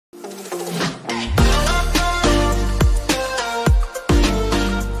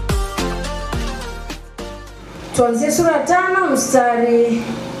tuanzie sura ya 5 mstari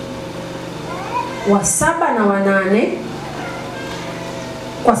wa 7 na wa 8.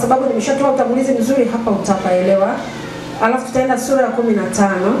 Kwa sababu nimeshatoa utangulizi mzuri hapa utapaelewa. Alafu tutaenda sura ya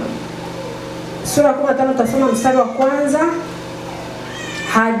 15. Sura ya 15 tutasoma mstari wa 1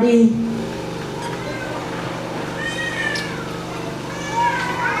 hadi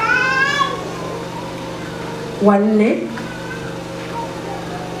wa 4.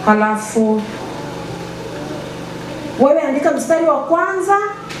 Halafu wewe andika mstari wa 1,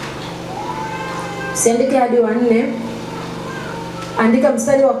 siandike hadi wa 4. Andika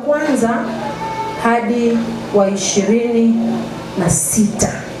mstari wa 1 hadi wa 26.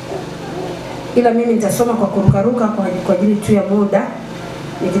 Ila mimi nitasoma kwa kurukaruka kwa ajili tu ya muda,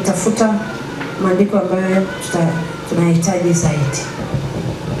 nikitafuta maandiko ambayo tunahitaji zaidi.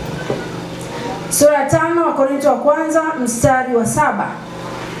 Sura ya 5 wa Korinto wa 1 mstari wa 7.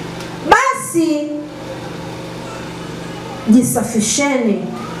 Basi jisafisheni.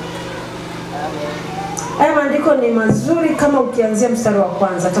 Haya maandiko ni mazuri kama ukianzia mstari wa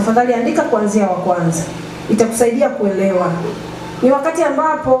 1. Tafadhali andika kuanzia wa 1. Itakusaidia kuelewa. Ni wakati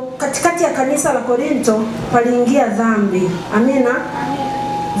ambapo katikati ya kanisa la Korinto paliingia dhambi. Amina.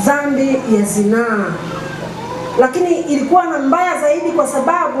 Dhambi ya zinaa. Lakini ilikuwa na mbaya zaidi kwa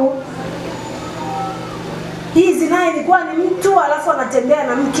sababu hii zinaa ilikuwa ni mtu alafu anatembea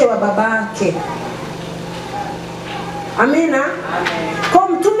na mke wa babake. Amina. Kwa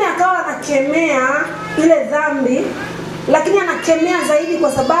mtume akawa anakemea ile dhambi, lakini anakemea zaidi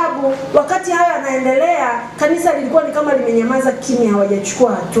kwa sababu wakati hayo yanaendelea kanisa lilikuwa ni kama limenyamaza kimya,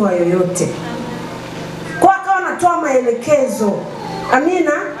 hawajachukua hatua yoyote. Kwa akawa anatoa maelekezo.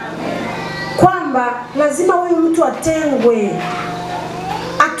 Amina. Kwamba lazima huyu mtu atengwe,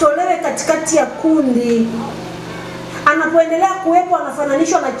 atolewe katikati ya kundi. Anapoendelea kuwepo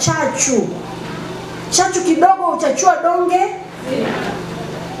anafananishwa na chachu. Chachu kidogo uchachua donge.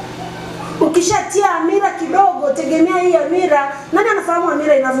 Ukishatia amira kidogo, tegemea hii amira. Nani anafahamu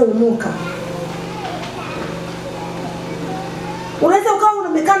amira inavyoumuka? Unaweza ukawa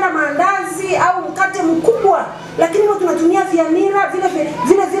unamekanda maandazi au mkate mkubwa, lakini wao tunatumia viamira vile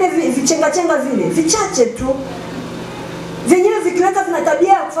vichenga vile vichache tu. Vyenyewe vikiweka vina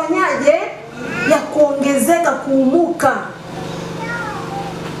tabia ya kufanyaje? Ya kuongezeka, kuumuka.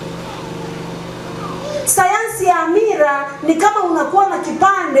 Sayansi ya amira ni kama unakuwa na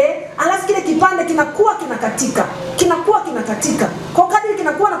kipande, alafu kile kipande kinakuwa kinakatika. Kinakuwa kinakatika. Kwa kadri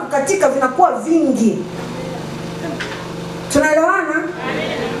kinakuwa na kukatika vinakuwa vingi. Tunaelewana?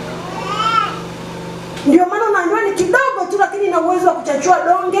 Ndio maana unaambiwa ni kidogo tu lakini ina uwezo wa kuchachua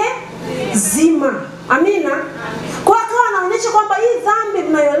donge zima. Amina. Kwa akawa anaonyesha kwamba hii dhambi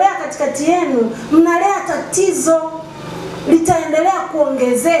mnayolea katikati yenu, mnalea tatizo, litaendelea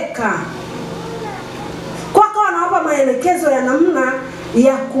kuongezeka. Kwa akawa anawapa maelekezo ya namna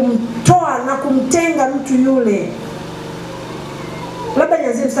ya kumtoa na kumtenga mtu yule. Labda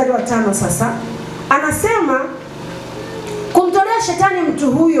nianzie mstari wa 5 sasa. Anasema kumtolea shetani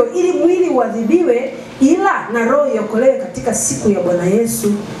mtu huyo ili mwili uadhibiwe, ila na roho iokolewe katika siku ya Bwana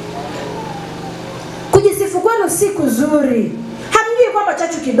Yesu. Kujisifu kwenu si kuzuri. Hamjui kwamba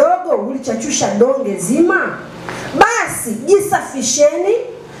chachu kidogo ulichachusha donge zima? Basi jisafisheni,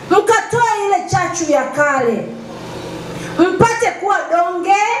 mkatoa ile chachu ya kale, mpate kuwa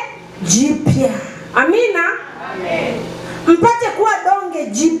donge jipya. Amina. Amen. Mpate kuwa donge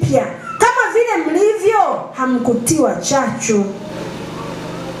jipya kama vile mlivyo, hamkutiwa chachu.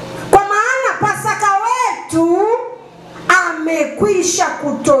 Kwa maana Pasaka wetu amekwisha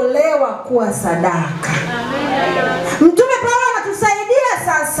kutolewa kuwa sadaka. Mtume Paulo anatusaidia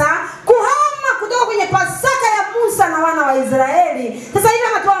sasa kuhama kutoka kwenye Pasaka ya Musa na wana wa Israeli. Sasa hivi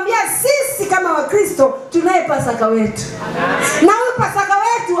anatuambia sisi kama Wakristo tunaye Pasaka wetu. Na huyu Pasaka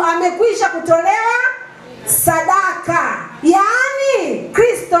wetu amekwisha kutolewa sadaka, yaani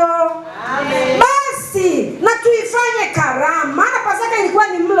Kristo. Basi na tuifanye karamu. Maana Pasaka ilikuwa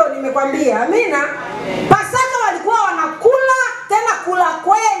ni mlo, nimekwambia. Amina. Pasaka walikuwa wanakula, tena kula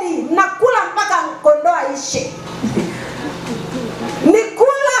kweli, mnakula mpaka kondoo ishe. Ni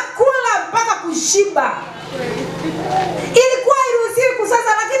kula mpaka kushiba. Ilikuwa iruhusiwi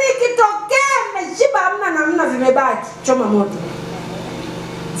kusasa, lakini ikitokea mmeshiba hamna namna, vimebaki choma moto,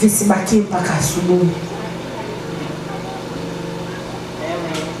 visibaki mpaka asubuhi.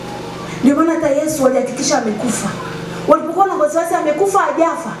 Ndio maana hata Yesu walihakikisha amekufa. Walipokuwa na wasiwasi amekufa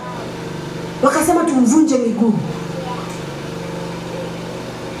hajafa, wakasema tumvunje miguu.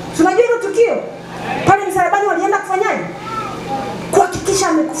 Tunajua hilo tukio pale msalabani, walienda kufanyaje? Kuhakikisha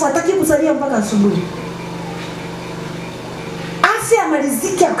amekufa, hataki kusalia mpaka asubuhi. Afya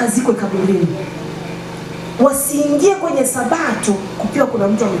amalizike akazikwe kaburini. wasiingie kwenye sabato kukiwa kuna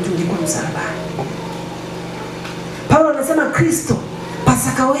mtu ametundikwa msalabani. Paulo anasema Kristo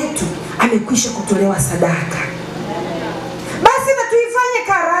Pasaka wetu amekwisha kutolewa sadaka. Basi na tuifanye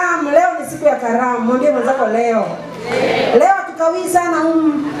karamu. Leo ni siku ya karamu. Mwambie mwenzako leo. Leo tukawii sana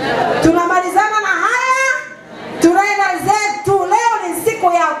tunamalizana na haya, tunaenda zetu. Leo ni siku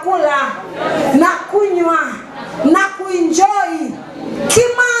ya kula na kunywa na kuenjoy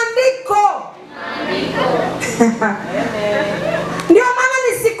kimaandiko. Ndio maana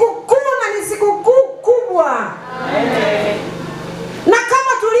ni siku kuu na ni siku kuu kubwa. Na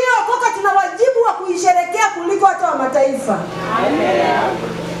kama tuliokoka tuna wajibu wa kuisherehekea kuliko watu wa mataifa.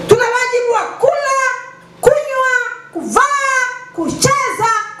 Tuna wajibu wa kula, kunywa, kuvaa,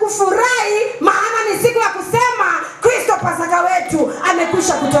 kucheza, kufurahi, maana ni siku ya kusema Kristo Pasaka wetu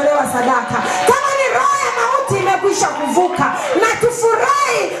amekwisha kutolewa sadaka. Kama ni roho ya mauti imekwisha kuvuka, na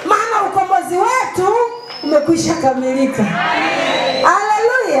tufurahi maana ukombozi wetu umekwisha kamilika.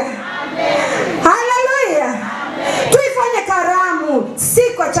 Haleluya. Haleluya. Tuifanye karamu si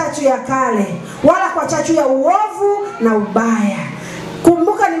kwa chachu ya kale wala kwa chachu ya uovu na ubaya.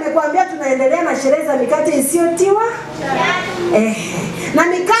 Kumbuka nimekuambia tunaendelea na sherehe za mikate isiyotiwa. Na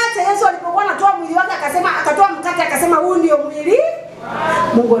mikate Yesu alipokuwa anatoa mwili wake akatoa mkate akasema huu ndio mwili.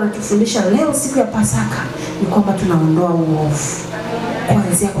 Mungu anatufundisha leo siku ya Pasaka ni kwamba tunaondoa uovu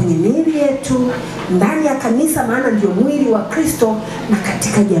kuanzia kwenye miili yetu, ndani ya kanisa maana ndio mwili wa Kristo, na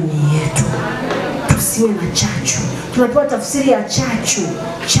katika jamii yetu. Tusiwe na chachu. Tunapewa tafsiri ya chachu.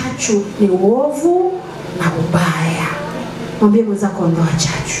 Chachu ni uovu na ubaya. Mwambie mwenzako ondoa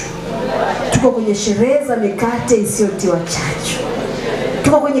chachu. Tuko kwenye sherehe za mikate isiyotiwa chachu.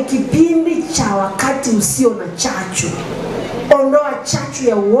 Tuko kwenye kipindi cha wakati usio na chachu. Ondoa chachu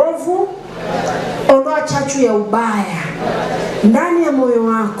ya uovu, ondoa chachu ya ubaya ndani ya moyo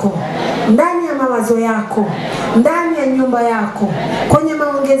wako, ndani ya mawazo yako, ndani ya nyumba yako, kwenye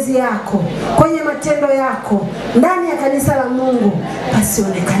maongezi yako, kwenye matendo yako, ndani ya kanisa la Mungu,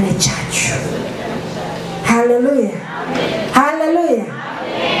 pasionekane chachu. Haleluya. Haleluya.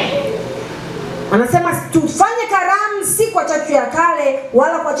 Anasema tufanye karamu si kwa chachu ya kale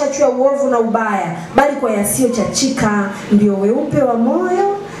wala kwa chachu ya uovu na ubaya, bali kwa yasiyochachika, ndio weupe wa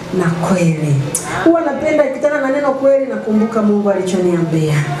moyo na kweli. Huwa napenda kitana na neno kweli na kumbuka Mungu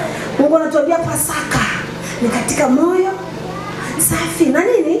alichoniambia. Mungu anatuambia Pasaka ni katika moyo safi na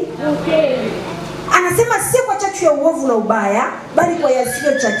nini? Anasema si kwa chachu ya uovu na ubaya, bali kwa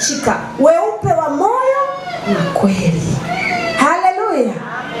yasiyochachika, weupe wa moyo na kweli. Haleluya.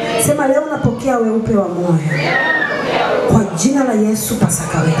 Sema leo napokea weupe wa moyo. Kwa jina la Yesu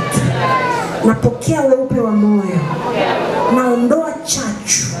Pasaka wetu. Napokea weupe wa moyo. Naondoa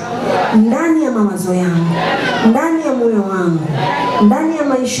chachu ndani ya mawazo yangu, ndani ya moyo wangu, ndani ya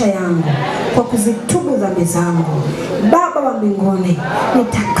maisha yangu, kwa kuzitubu dhambi zangu. Baba wa mbinguni,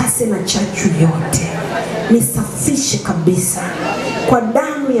 nitakase na chachu yote. Nisafishe kabisa kwa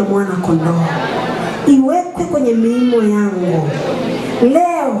damu ya mwana kondoo. Iwekwe kwenye miimo yangu.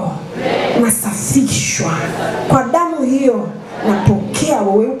 Leo nasafishwa kwa damu hiyo. Napokea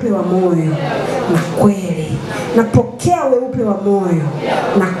weupe wa moyo na kweli. Napokea weupe wa moyo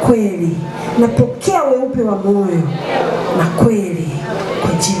na kweli. Napokea weupe wa moyo na kweli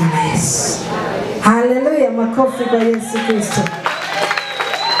kwa jina la Yesu. Haleluya. Makofi kwa Yesu Kristo.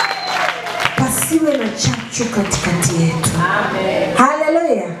 Pasiwe na chachu katikati yetu.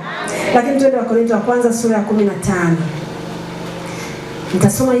 Haleluya. Lakini tuende Wakorintho wa kwanza sura ya 15.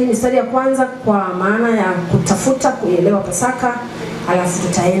 Nitasoma hii mistari ya kwanza kwa maana ya kutafuta kuelewa Pasaka, alafu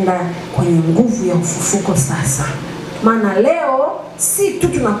tutaenda kwenye nguvu ya ufufuko sasa. Maana leo si tu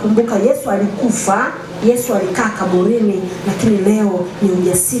tunakumbuka Yesu alikufa, Yesu alikaa kaburini, lakini leo ni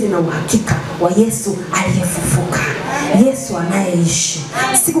ujasiri na uhakika wa Yesu aliyefufuka. Yesu anayeishi.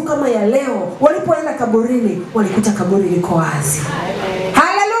 Siku kama ya leo walipoenda kaburini walikuta kaburi liko wazi.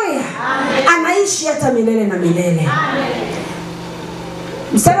 Haleluya. Anaishi hata milele na milele.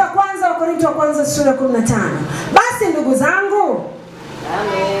 Mstari wa kwanza wa Korintho wa kwanza sura 15. Basi ndugu zangu,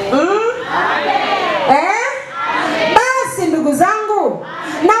 basi ndugu zangu,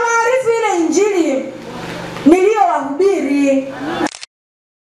 na waarifu ile injili niliyowahubiri.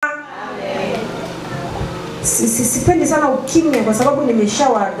 Sipendi sana ukimya kwa sababu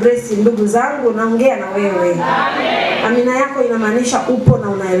nimeshawa address ndugu zangu, naongea na wewe. Amina yako inamaanisha upo na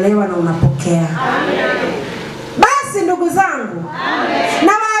unaelewa na unapokea. Basi ndugu zangu,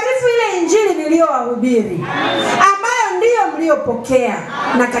 na waarifu ile injili niliyowahubiri, ambayo ndiyo mliyopokea,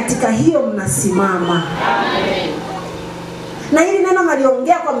 na katika hiyo mnasimama. Na hili neno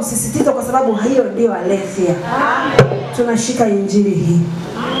naliongea kwa msisitizo kwa sababu hiyo ndiyo Aletheia. Tunashika injili hii.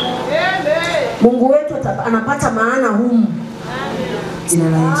 Mungu wetu anapata maana humu. Jina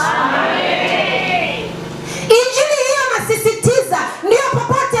la Yesu. Injili hiyo nasisitiza, ndio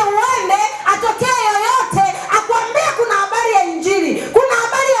popote uende, atokee yoyote, akwambie kuna habari ya injili, kuna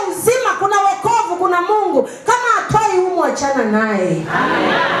habari ya uzima, kuna wokovu, kuna Mungu. Kama atoi humu, achana naye.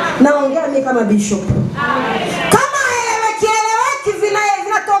 Naongea mimi kama bishop. Kama eleweki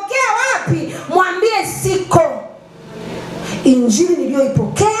vinatokea wapi, mwambie siko. Injili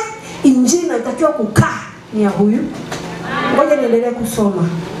niliyoipokea, injili inatakiwa kukaa ni ya huyu. Ngoja niendelee kusoma.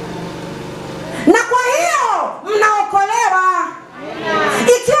 Na kwa hiyo mnaokolewa.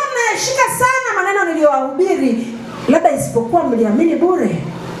 Ikiwa mnashika sana maneno niliyowahubiri, labda isipokuwa mliamini bure.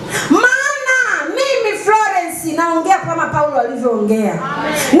 Maana mimi Florence naongea kama Paulo alivyoongea.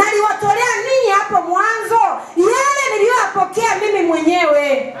 Naliwatolea ninyi hapo mwanzo yale niliyopokea mimi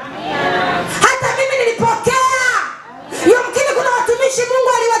mwenyewe. Hata mimi nilipokea. Yumkini kuna watumishi Mungu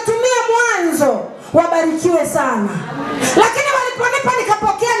aliwatumia mwanzo, wabarikiwe sana. Lakini waliponipa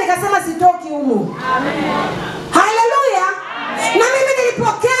nikapokea, nikasema sitoki humu. Haleluya. Na mimi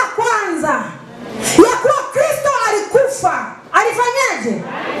nilipokea kwanza ya kuwa Kristo alikufa. Alifanyaje?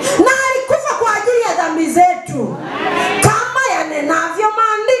 Na alikufa kwa ajili ya dhambi zetu, kama yanenavyo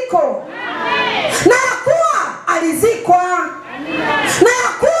maandiko. Na ya kuwa alizikwa, na ya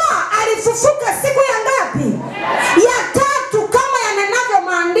kuwa alifufuka siku ya ngapi? Ya tatu, kama yanenavyo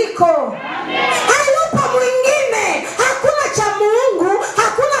maandiko. Hayupo mwingine, hakuna cha Mungu,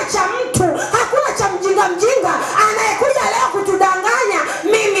 hakuna cha mtu, hakuna cha mjinga anayekuja leo kutudanganya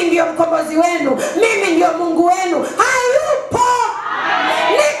mimi ndio mkombozi wenu, mimi ndio Mungu wenu. Hayupo.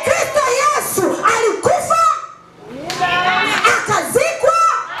 Ni Kristo Yesu alikufa, akazikwa,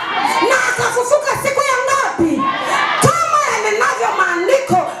 na akafufuka siku ya ngapi? Kama yanenavyo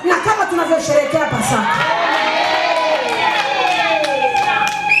maandiko, na kama tunavyosherehekea Pasaka.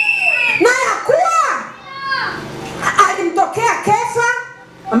 Na ya kuwa alimtokea Kefa,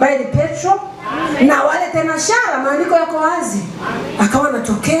 ambaye ni Petro, na wale tena shara, maandiko yako wazi. Akawa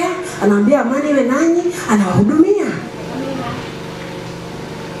anatokea, anaambia amani iwe nanyi, anawahudumia.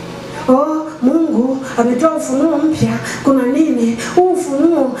 Oh, Mungu ametoa ufunuo mpya. Kuna nini?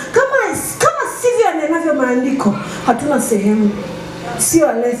 Ufunuo kama sivyo yanenavyo maandiko, hatuna sehemu. Sio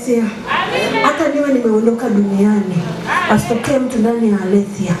Aletheia. Hata niwe nimeondoka duniani, asitokee mtu ndani ya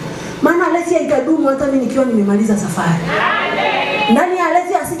Aletheia. Maana Aletheia itadumu hata mimi nikiwa nimemaliza safari. Ndani ya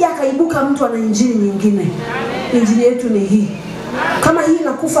Aletheia asije akaibuka mtu ana injili nyingine. Injili yetu ni hii. Kama hii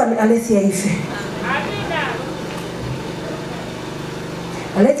inakufa, Aletheia ife.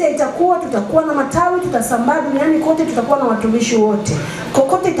 Aletheia itakuwa, tutakuwa na matawi, tutasambaa duniani kote, tutakuwa na watumishi wote.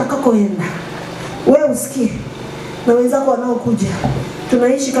 Kokote itakakoenda, wewe usikie na wenzako wanaokuja,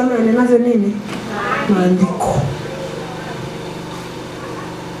 tunaishi kama yanenavyo nini? Maandiko.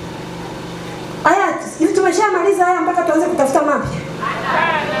 Aya, hivi tumeshamaliza haya mpaka tuanze kutafuta mapya?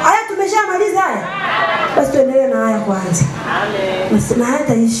 Aya, tumeshamaliza haya? Basi tuendelee na haya kwanza. Amen. Na haya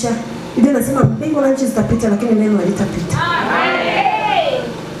taisha. Biblia inasema mbingu na nchi zitapita, lakini neno halitapita. Amen.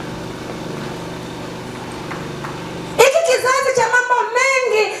 Hiki kizazi cha mambo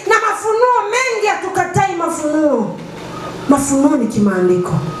mengi na mafunuo mengi, hatukatai mafunuo. Mafunuo ni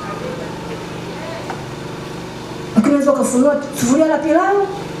kimaandiko. Lakini unaweza kufunua sufuria la pilau,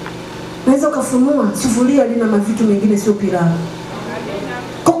 unaweza kufunua sufuria lina mavitu mengine sio pilau.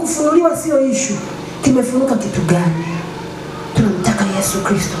 Kwa kufunuliwa sio issue. Kimefunuka kitu gani? Tunamtaka Yesu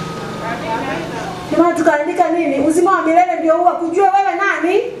Kristo. Ndio tukaandika nini? Uzima wa milele ndio huwa kujua wewe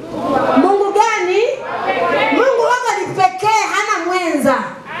nani? Mungu gani? Mungu wako ni pekee, hana mwenza.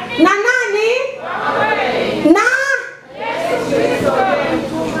 Na nani? Na Yesu Kristo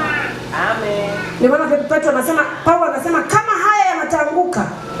mtuma. Amen. Ndio maana Petro anasema, Paulo anasema kama haya yanatanguka,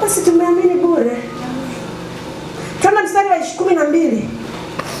 basi tumeamini bure. Tuna mstari wa 12.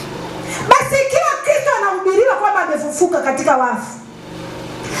 Basi ikiwa Kristo anahubiriwa kwamba amefufuka katika wafu,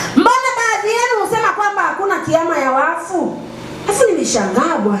 mbona baadhi yenu husema kwamba hakuna kiama ya wafu? Afu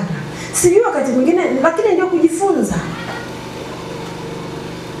nimeshangaa Bwana. Sijui wakati mwingine, lakini ndio kujifunza.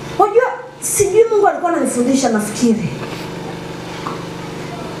 Unajua, sijui Mungu alikuwa ananifundisha, nafikiri.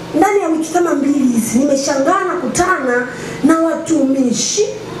 Ndani ya wiki kama 2 hizi nimeshangaa na kutana na watumishi.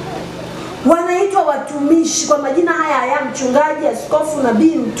 Wanaitwa watumishi kwa majina haya ya mchungaji, askofu,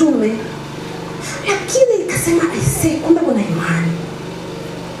 nabii, mtume. Lakini nikasema kumbe kuna imani.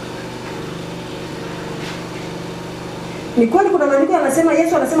 Ni kweli kuna maandiko yanasema,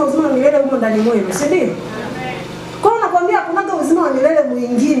 Yesu anasema uzima wa milele umo ndani mwenu, si ndio? Kwa hiyo nakwambia hakuna uzima wa milele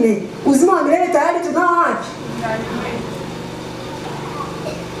mwingine. Uzima wa milele tayari tunao wapi?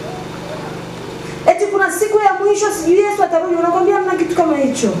 Eti kuna siku ya mwisho sijui Yesu atarudi, unakwambia mna kitu kama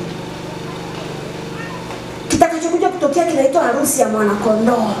hicho. inaitwa harusi ya mwana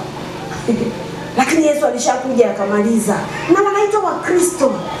kondoo. Lakini Yesu alishakuja akamaliza. Na wanaitwa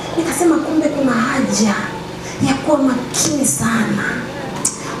Wakristo. Nikasema kumbe kuna haja ya kuwa makini sana.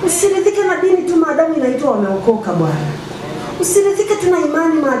 Usiridhike na dini tu maadamu inaitwa wameokoka bwana. Usiridhike tuna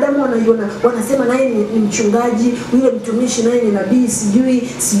imani maadamu wanaiona wanasema naye ni mchungaji, yule mtumishi naye ni nabii,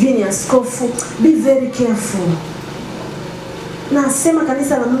 sijui ni askofu. Be very careful. Nasema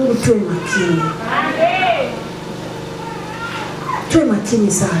kanisa la Mungu tuwe makini. Tuwe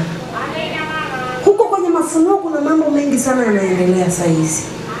makini sana. Huko kwenye mafunuo kuna mambo mengi sana yanaendelea saa hizi.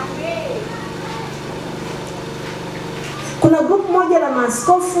 Kuna group moja la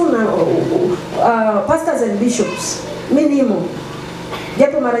maaskofu na pastors and bishops. Mimi nimo.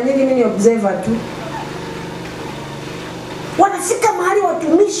 Japo mara nyingi mimi ni observer tu. Wanafika mahali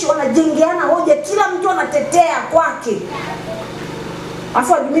watumishi wanajengeana hoja, kila mtu anatetea kwake.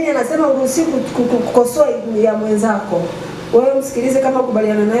 Afu admin anasema uruhusi kukosoa ya mwenzako. Wewe msikilize, kama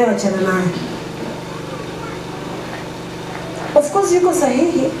kubaliana naye achana naye. Of course yuko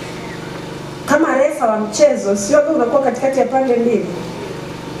sahihi. Kama refa wa mchezo, sio kama unakuwa katikati ya pande mbili.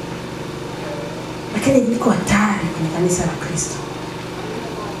 Lakini iko hatari kwenye kanisa la Kristo.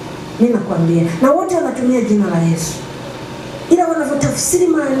 Mimi nakwambia, na wote wanatumia jina la Yesu. Ila wanavyotafsiri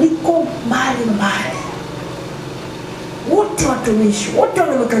maandiko mbali. Wote watumishi, wote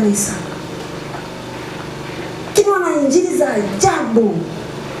wana makanisa. Lakini wana injili za ajabu.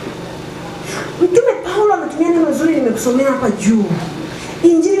 Mtume Paulo anatumia neno zuri nimekusomea hapa juu.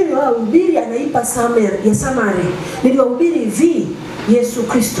 Injili ni wahubiri, anaipa summary. Niliwahubiri hivi, Yesu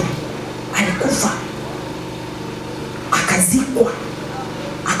Kristo alikufa, akazikwa,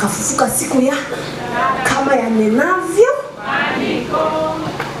 akafufuka siku ya kama yanenavyo maandiko.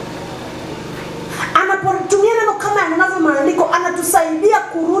 Anapotumia neno kama yanenavyo maandiko, anatusaidia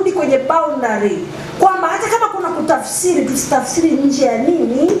kurudi kwenye boundary, kwamba hata kama kuna kutafsiri, tusitafsiri nje ya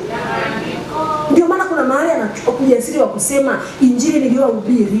nini? Ndio maana kuna mahali anachukua ujasiri wa kusema injili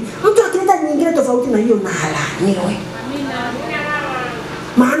niliyohubiri, mtu akileta nyingine tofauti na hiyo na halaniwe.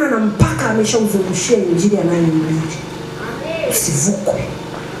 Maana na mpaka ameshauzungushia injili anayohubiri. Usivukwe.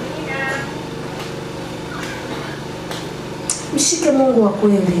 Mshike Mungu wa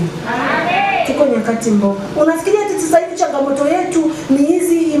kweli. Tuko nyakati mbovu. Unafikiria ati sasa hivi changamoto yetu ni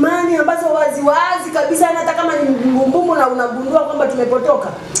hizi imani ambazo wazi kabisa, hata kama ni ngumu na unagundua kwamba tumepotoka?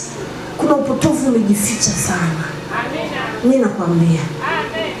 Kuna upotovu umejificha sana. Amina. Mimi nakwambia.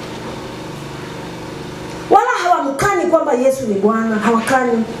 Amen. Wala hawamkani kwamba Yesu ni Bwana,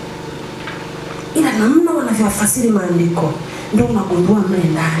 hawakani. Ila namna wanavyofasiri maandiko ndio unagundua mle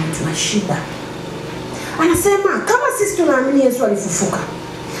ndani tuna shida. Anasema kama sisi tunaamini Yesu alifufuka,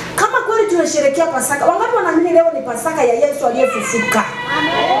 kama kweli tunasherehekea Pasaka, wangapi wanaamini leo ni Pasaka ya Yesu aliyefufuka?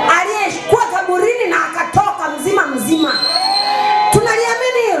 Amen. Aliyekuwa kaburini na akatoka mzima.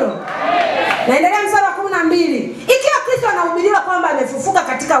 Tunaliamini hilo? Naendelea mstari wa 12. Ikiwa Kristo anahubiriwa kwamba amefufuka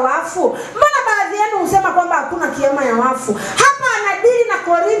katika wafu, mbona baadhi yenu husema kwamba hakuna kiama ya wafu? Hapa anadili na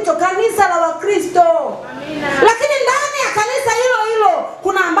Korinto, kanisa la Wakristo. Amina. Lakini ndani ya kanisa hilo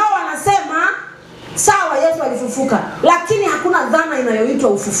kuna ambao wanasema sawa Yesu alifufuka, lakini hakuna dhana inayoitwa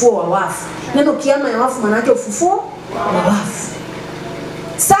ufufuo wa wafu. Neno kiama ya wafu maana yake ufufuo wa wafu.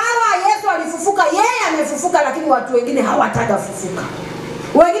 Sawa Yesu alifufuka, yeye amefufuka, lakini watu wengine hawataka kufufuka.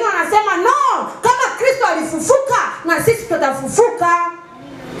 Wengine wanasema no, kama Kristo alifufuka na sisi tutafufuka.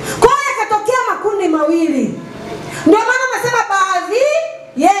 Kwa hiyo yakatokea makundi mawili. Ndio maana nasema baadhi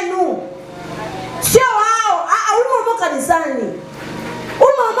yenu, sio wao, umo kanisani,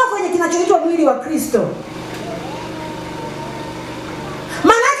 umo kwenye kinachoitwa mwili wa Kristo.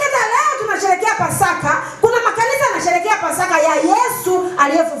 Maanake leo tunasherehekea Pasaka, kuna makanisa yanasherehekea Pasaka ya Yesu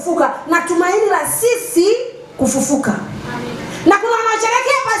aliyefufuka na tumaini la sisi kufufuka. Na kuna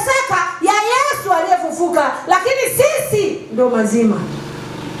wanaosherehekea Pasaka ya Yesu aliyefufuka, lakini sisi ndio mazima.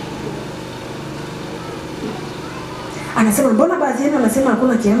 Anasema mbona baadhi yenu anasema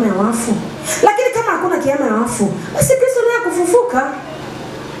hakuna kiama ya wafu? Lakini kama hakuna kiama ya wafu, basi Kristo ndiye kufufuka.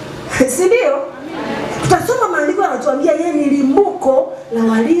 Si ndio? Tutasoma maandiko yanatuambia yeye ni limbuko la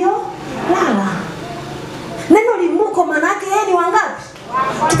walio lala. Neno limbuko maana yake yeye ni wangapi?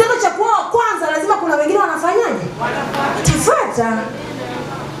 Kitendo cha kuwa wa kwanza lazima kuna wengine wanafanyaje? Tafuata.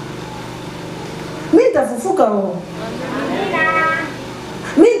 Mimi nitafufuka wao. Amina.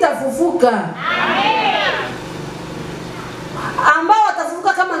 Mimi nitafufuka. Amen. Ambao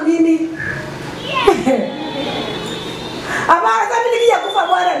watafufuka kama mimi. Ambao kama nikija kufa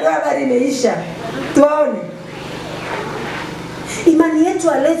Bwana ndio habari imeisha. Tuone. Imani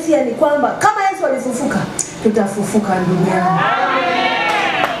yetu Aletheia ni kwamba kama Yesu alifufuka, tutafufuka ndugu yangu.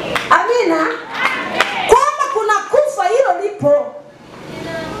 Amina. Kwamba kuna kufa, hilo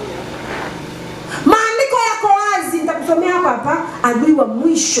adui wa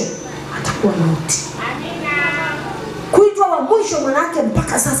mwisho atakuwa mauti. Kuitwa wa mwisho manake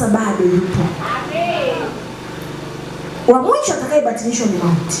mpaka sasa bado yupo. Wa mwisho atakayebatilishwa ni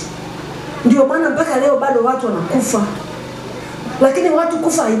mauti. Ndio maana mpaka leo bado watu wanakufa. Lakini watu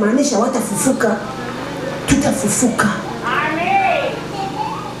kufa haimaanishi watafufuka. Tutafufuka. Amen.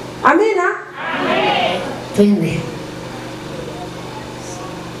 Amina. Amen. Twende.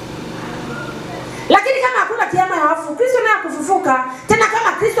 Lakini kama hakuna kiama ya wafu, Kristo naye kufufuka, tena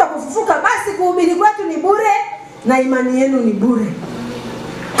kama Kristo akufufuka, basi kuhubiri kwetu ni bure na imani yenu ni bure.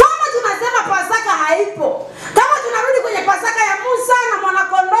 Kama tunasema Pasaka haipo, kama tunarudi kwenye Pasaka ya Musa na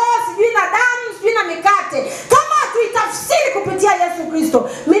mwanakondoo, sijui na damu, sijui na mikate, kama tuitafsiri kupitia Yesu Kristo,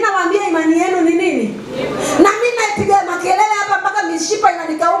 mimi nawaambia imani yenu ni nini? Na mimi naipiga makelele hapa mpaka mishipa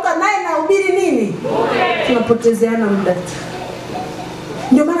inanikauka, naye nahubiri nini? Tunapotezeana muda.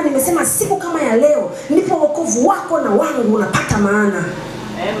 Ndio maana nimesema siku kama ya leo ndipo wokovu wako na wangu unapata maana.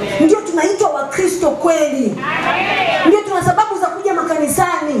 Amen. Ndio tunaitwa Wakristo kweli. Amen. Ndio tuna sababu za kuja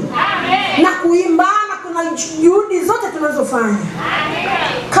makanisani. Amen. Na kuimba na kuna juhudi zote tunazofanya.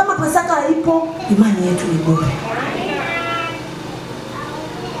 Amen. Kama Pasaka haipo, imani yetu ni bure.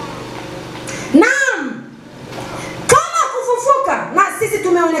 Naam. Kama kufufuka, na sisi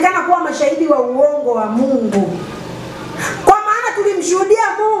tumeonekana kuwa mashahidi wa uongo wa Mungu. Kwa maana tulimshuhudia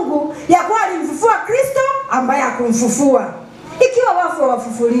Mungu ya kuwa alimfufua Kristo ambaye hakumfufua, ikiwa wafu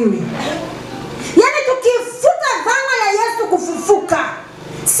wafufuliwi. Yaani tukifuta dhana ya Yesu kufufuka,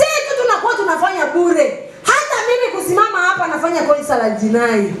 sisi tunakuwa tunafanya bure. Hata mimi kusimama hapa nafanya kosa la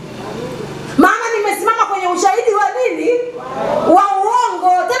jinai. Maana nimesimama kwenye ushahidi wa nini? Wa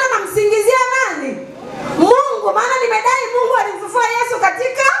uongo. Tena namsingizia nani? Mungu. Maana nimedai Mungu alimfufua Yesu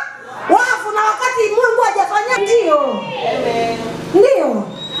katika wafu na wakati Mungu hajafanya. Ndio.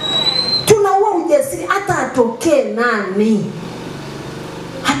 Tunaua ujasiri hata atokee nani.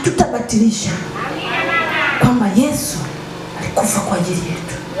 Hatutabatilisha kwamba Yesu alikufa kwa ajili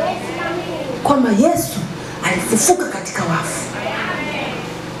yetu, kwamba Yesu alifufuka katika wafu.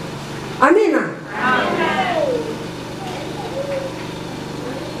 Amina.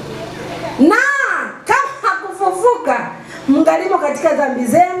 Na kama hakufufuka, mngalimo katika dhambi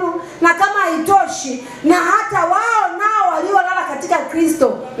zenu, na kama haitoshi, na hata wao nao waliolala katika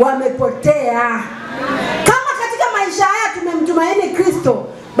Kristo wamepotea. Kama katika maisha haya tumemtumaini Kristo,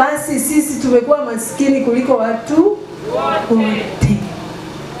 basi sisi tumekuwa maskini kuliko watu wote.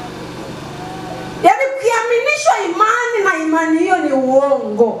 Yaani ukiaminishwa imani na imani hiyo ni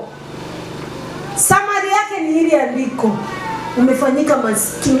uongo, samari yake ni hili andiko, umefanyika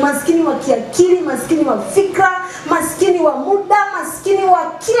maskini. Maskini wa kiakili, maskini wa fikra, maskini wa muda, maskini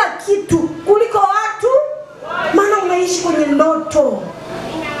wa kila kitu kuliko watu. Maana unaishi kwenye ndoto.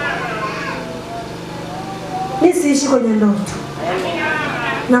 Mimi siishi kwenye ndoto.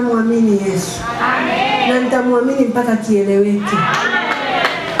 Na muamini Yesu. Amen. Na nitamwamini mpaka kieleweke.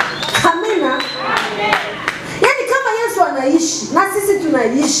 Amina. Amen. Yaani kama Yesu anaishi na sisi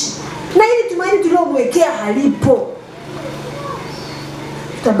tunaishi, na ili tumaini tuliomwekea halipo,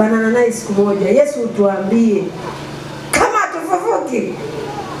 tutabanana naye siku moja. Yesu tuambie kama atufufuki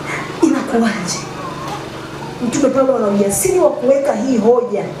inakuwaje? Mtume Paulo ana ujasiri wa kuweka hii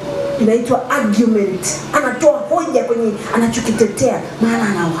hoja, inaitwa argument. Anatoa hoja kwenye anachokitetea, maana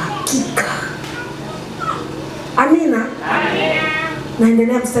ana uhakika. Amina. Amina.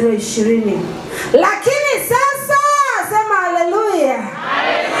 Naendelea mstari wa 20. Lakini sasa, sema haleluya.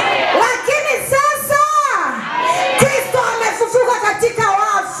 Haleluya. Lakini sasa Kristo amefufuka katika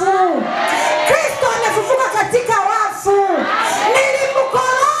wafu. Kristo amefufuka katika wafu.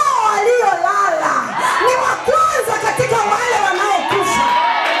 Nilimkomboa waliolala. Ni wa kwanza katika wale wanaokufa.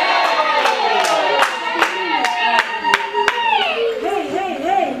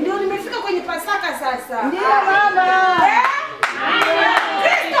 Hey, ndio nimefika kwenye Pasaka sasa. Ndio mama.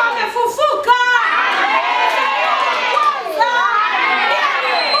 Kristo amefufuka.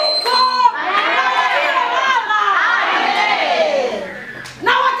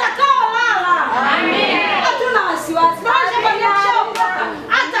 Na watakao lala. Hatuna wasiwasi.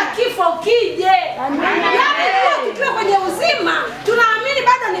 Hata kifo kije. Yaani tukiwa kwenye uzima, tunaamini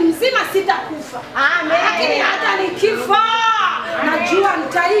bado ni mzima, sitakufa. Lakini hata nikifa, najua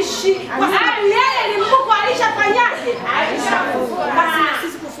nitaishi kwa sababu yeye ni Mungu alishafanyaje? Alishafufuka. Basi na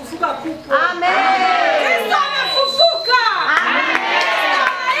sisi kufufuka kupo. Amen. Kristo amefufuka. Amen.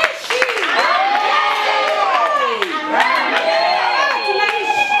 Tunaishi.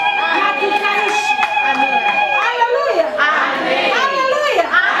 Tunaishi. Na tutaishi. Haleluya. Haleluya.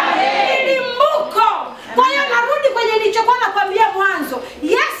 Ni mbuko. Kwa hiyo narudi kwenye nilichokuwa nakwambia mwanzo.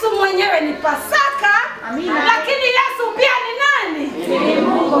 Yesu mwenyewe ni Pasaka. Amina. Lakini Yesu pia ni nani?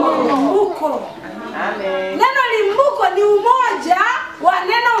 limbuko. Neno limbuko ni umoja wa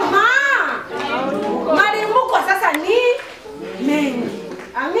neno malimbuko sasa ni mengi.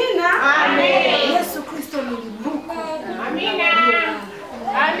 Amina. Amen. Yesu Kristo ni limbuko. Amina.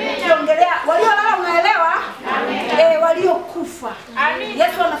 Amen. Tuongelea waliolala, unaelewa? Amen. Waliokufa. Amen.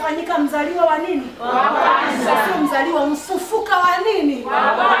 Yesu anafanyika mzaliwa wa nini? Wa kwanza. Sio mzaliwa, mfufuka wa nini? Wa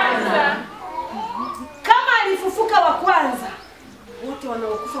kwanza. Kama alifufuka wa kwanza, wote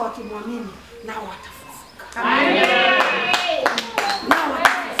wanaokufa wakimwamini nao watafufuka. Amen. Nao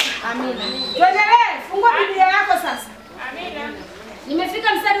watafufuka. Amina. Tuendelee, fungua Biblia yako sasa. Amina.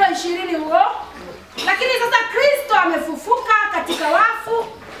 Nimefika mstari wa 20 huo. Lakini sasa Kristo amefufuka katika wafu,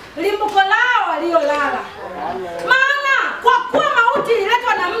 limbuko lao waliolala. Maana kwa kuwa mauti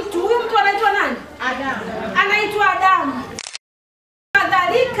ililetwa na mtu, huyu mtu anaitwa nani? Adamu. Anaitwa Adamu.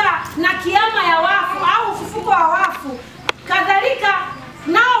 Kadhalika na kiama ya wafu au ufufuko wa wafu, kadhalika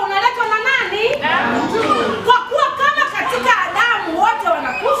nao unaletwa na nani? Kwa kuwa kama katika Adamu wote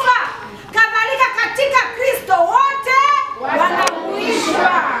wanakufa, kadhalika katika Kristo wote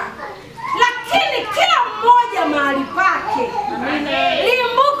wanahuishwa. Lakini kila mmoja mahali pake.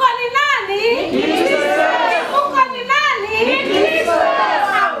 Limbuko ni nani? Limbuko ni nani?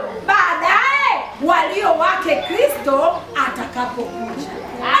 Baadaye walio wake Kristo atakapokuja.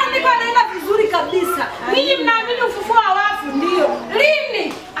 Andiko linaenda vizuri kabisa. Ninyi mnaamini ufufuo wa wafu? Ndio.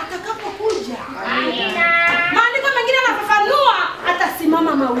 Lini? Atakapokuja. Maandiko mengine yanafafanua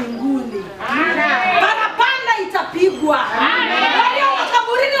atasimama mawinguni. Parapanda itapigwa. Walio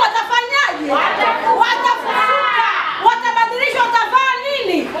makaburini watafanyaje? Watafufuka. Watabadilishwa, watavaa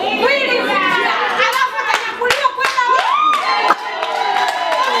nini? Mwili mpya. Alafu atanyakuliwa kwenda wapi?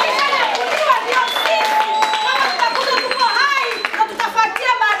 Atanyakuliwa ndio sisi. Kama tutakuja tuko hai na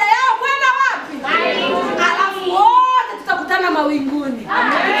tutafuatia baada yao kwenda wapi? Alafu wote tutakutana mawinguni.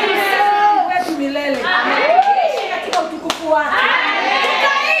 Mungu wetu milele. Tutaishi katika utukufu wake.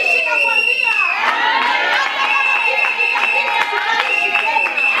 Tutaishi na kuambia.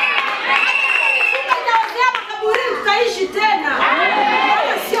 Tutaishi tena.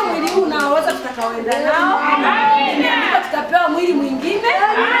 Kama sio mwili huu unaoweza tutakaoenda nao. Ndipo tutapewa mwili mwingine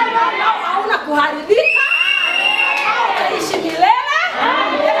hauna kuharibika. Tutaishi milele.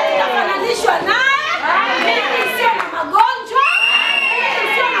 Tutafananishwa naye. Sio na magonjwa,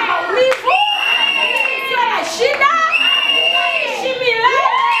 sio na maumivu, sio na shida. Tutaishi milele.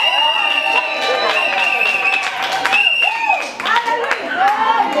 Haleluya.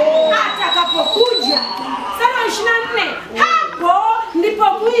 Atakapokuja. Sura 24. Hapo ndipo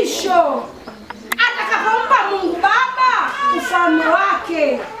mwisho. Atakapompa Mungu Baba ufalme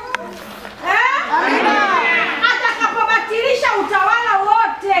wake. Atakapobatilisha utawala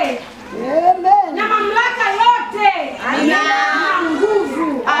wote. Amen. Na mamlaka yote. Amen. Na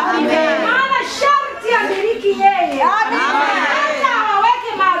nguvu. Amen. Maana sharti amiliki yeye. Amen. Hata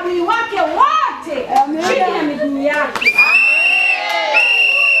awaweke maadui wake wote chini ya miguu yake.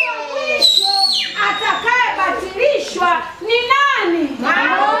 Atakayebatilishwa ni nani?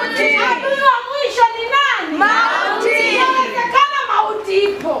 Mauti. Adui wa mwisho ni nani? Mauti. Yawezekana mauti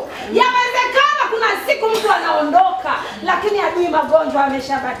ipo. Yawezekana kuna siku mtu anaondoka, lakini adui magonjwa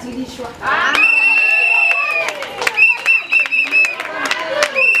ameshabatilishwa.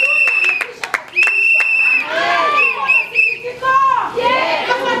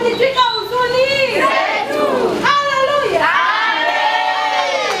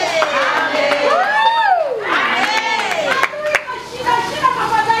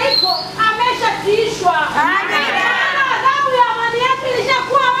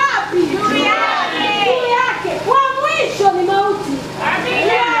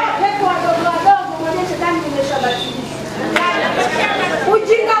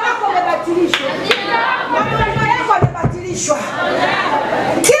 Ujinga wako umebatilishwa. Magonjwa yako yamebatilishwa.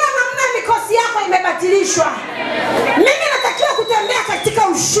 Kila namna ya mikosi yako imebatilishwa. Mimi natakiwa kutembea katika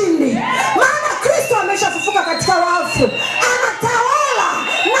ushindi. Maana Kristo ameshafufuka katika wafu. Anatawala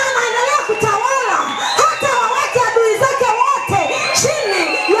na anaendelea kutawala. Hata waweke adui zake wote chini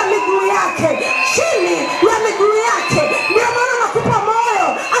ya miguu yake. Chini ya miguu yake. Ndio maana nakupa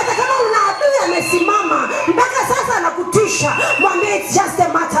moyo. Hata kama una adui amesimama mpaka sasa anakutisha, mwambie it's just a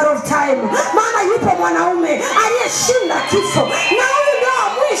matter of time. Maana yupo mwanaume aliyeshinda kifo. Na huyu ndio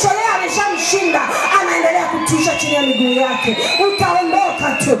mwisho, yeye ameshamshinda. Anaendelea kutisha chini ya miguu yake.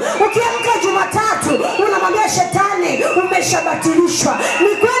 Utaondoka tu. Ukiamka Jumatatu unamwambia shetani umeshabatilishwa.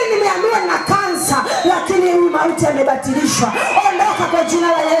 Ni kweli nimeambiwa na kansa, lakini huyu mauti amebatilishwa. Ondoka kwa jina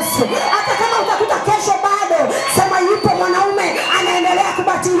la Yesu. Hata kama utakuta kesho bado, sema yupo mwanaume anaendelea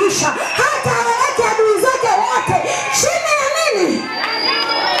kubatilisha. Hata aweke adui zake wote chini ya nini?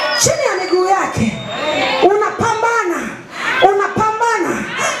 Chini ya miguu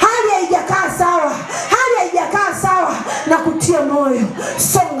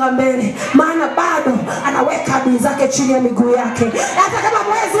anaweka adui zake chini ya miguu yake. Hata kama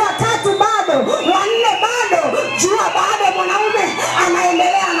mwezi wa 3 bado, wa 4 bado, jua bado mwanaume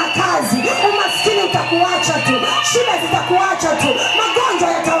anaendelea na kazi. Umaskini utakuacha tu, shida zitakuacha tu,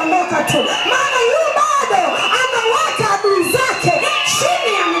 magonjwa yataondoka tu, maana yu bado anaweka adui zake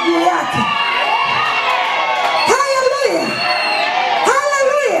chini ya miguu yake. Haleluya,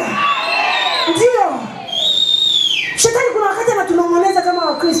 haleluya. Ndio Shetani kuna wakati anatunong'oneza kama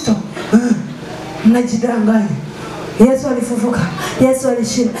Wakristo, mnajidanganya, Yesu alifufuka, Yesu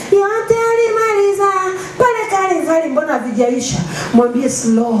alishinda, yote alimaliza pale Kalvari, mbona havijaisha? Mwambie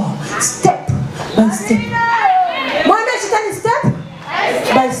slow, step by step. Mwambie Shetani step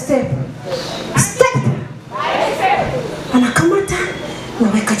by step, step by step. Anakamata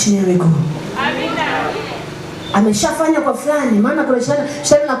na weka chini ya miguu. Amina. Ameshafanya kwa fulani, maana kuna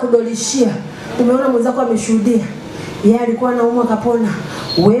Shetani na kudolishia. Umeona mwenzako ameshuhudia, yeye alikuwa anaumwa kapona,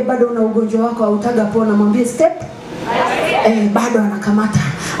 wewe bado una ugonjwa wako hautaga pona. Mwambie step bado anakamata,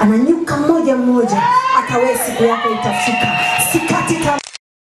 ananyuka mmoja mmoja, hata wewe siku yako itafika. Sikati tamaa,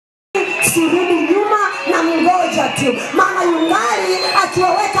 sirudi nyuma na mngoja tu, maana yungali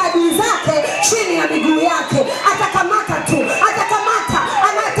akiwaweka adui zake chini ya miguu yake. Atakamata tu, atakamata.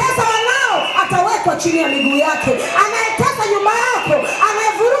 Anatesa wanao, atawekwa chini ya miguu yake. Anayetesa nyumba yako,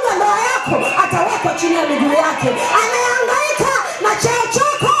 anayevuruga ndoa yako, atawekwa chini ya miguu yake. Anayehangaika na cheo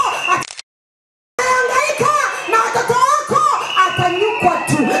chako, anayehangaika na watoto wako, atanyukwa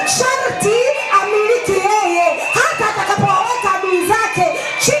tu. Sharti amiliki yeye hata atakapoweka adui zake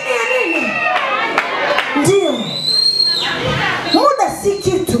chini ya nini? Ndio. Muda si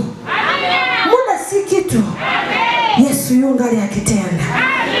kitu. Muda si kitu. Yesu yungali akitenda.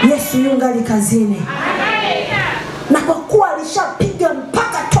 Yesu yungali kazini. Na kwa kuwa alishapiga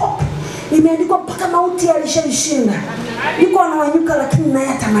mpaka top, imeandikwa mpaka mauti alishaishinda. Yuko anawanyuka, lakini naye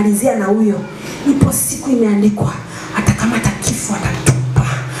atamalizia na huyo. Ipo siku imeandikwa, atakamata kifo atatupa,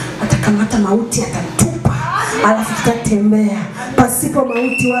 atakamata mauti atatupa, alafu tutatembea pasipo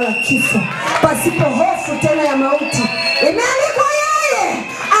mauti wala kifo, pasipo hofu tena ya mauti. Imeandikwa yeye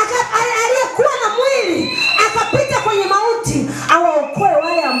aliyekuwa na mwili akapita kwenye mauti, awaokoe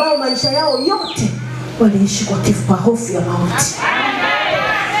wale ambao maisha yao yote waliishi kwa kifo, kwa hofu ya mauti.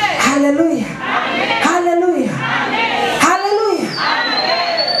 Haleluya, haleluya, haleluya.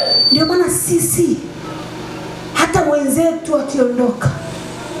 Ndio maana sisi hata wenzetu akiondoka,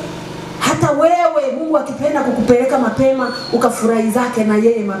 hata wewe Mungu akipenda kukupeleka mapema ukafurahi zake na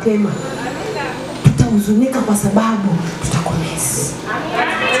yeye mapema, tutahuzunika kwa sababu tutakomesi.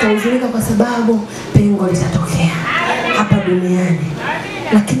 Tutahuzunika kwa sababu pengo litatokea hapa duniani,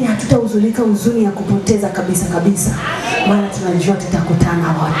 lakini hatutahuzunika huzuni ya kupoteza kabisa kabisa, maana tunajua tutakutana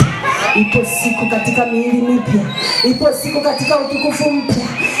wote. Ipo siku katika miili mipya, ipo siku katika utukufu mpya,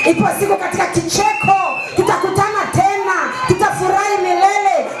 ipo siku katika kicheko, tutakutana tena, tutafurahi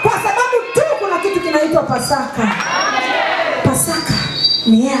milele, kwa sababu tu kuna kitu kinaitwa Pasaka. Pasaka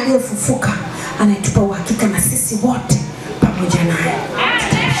ni yeye aliyefufuka, anaitupa uhakika na sisi wote pamoja naye.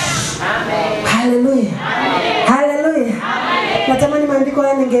 Haleluya, haleluya. Natamani maandiko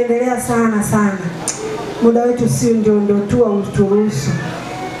haya ningeendelea sana sana, muda wetu si ndio tu uturuhusu.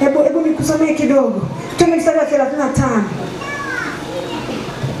 Hebu nikusomee kidogo. Tume mstari wa 35.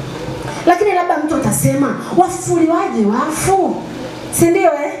 Lakini labda mtu atasema, wafufuliwaje wafu? Si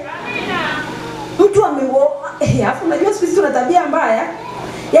ndio Mtu afu unajua sisi tuna tabia mbaya.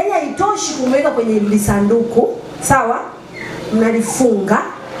 Yaani haitoshi kumweka kwenye lisanduku, sawa? Mnalifunga.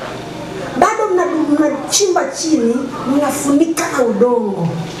 Bado mnachimba chini, mnafunika na udongo.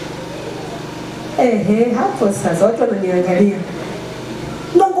 Hapo sasa watu wananiangalia.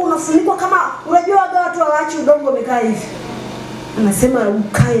 Udongo unafunikwa kama, unajua watu hawaachi udongo umekaa hivi. Anasema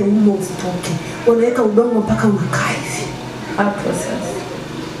ukae humo usitoke. Unaweka udongo mpaka unakaa hivi. Hapo sasa.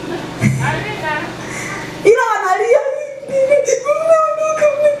 Ila wanalia, unaondoka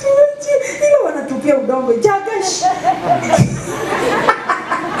mtuache. Ila wanatupia udongo jagash.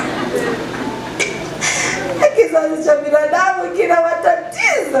 Kizazi cha binadamu kina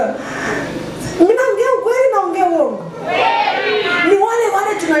matatizo. Ninaongea ukweli naongea uongo? Ni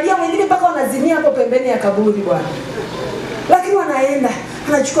wale tunalia, wengine mpaka wanazimia hapo pembeni ya kaburi bwana. Lakini wanaenda,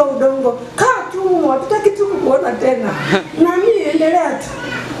 anachukua udongo, kaa tu, hatutaki tu kuona tena. Na mimi endelea tu.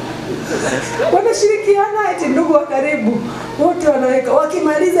 Wanashirikiana eti ndugu wa karibu, wote wanaweka,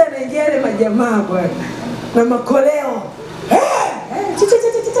 wakimaliza anaingia ile majamaa bwana. Na makoleo.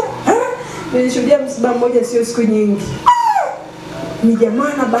 Nilishuhudia msiba mmoja sio siku nyingi. Ni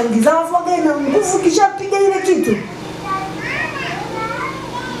jamaa na bangi zao foga na nguvu, kisha piga ile kitu.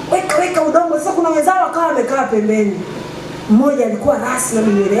 Weka udongo. Sasa kuna wenzao wakawa wamekaa pembeni. Mmoja alikuwa rasi na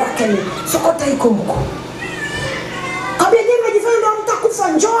nywele yake sokota iko huko.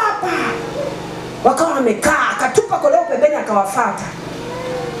 amekufa, njoo hapa. Wakawa wamekaa, akatupa koleo pembeni, akawafuata.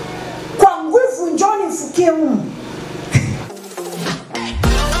 Kwa nguvu, njoni mfukie humu.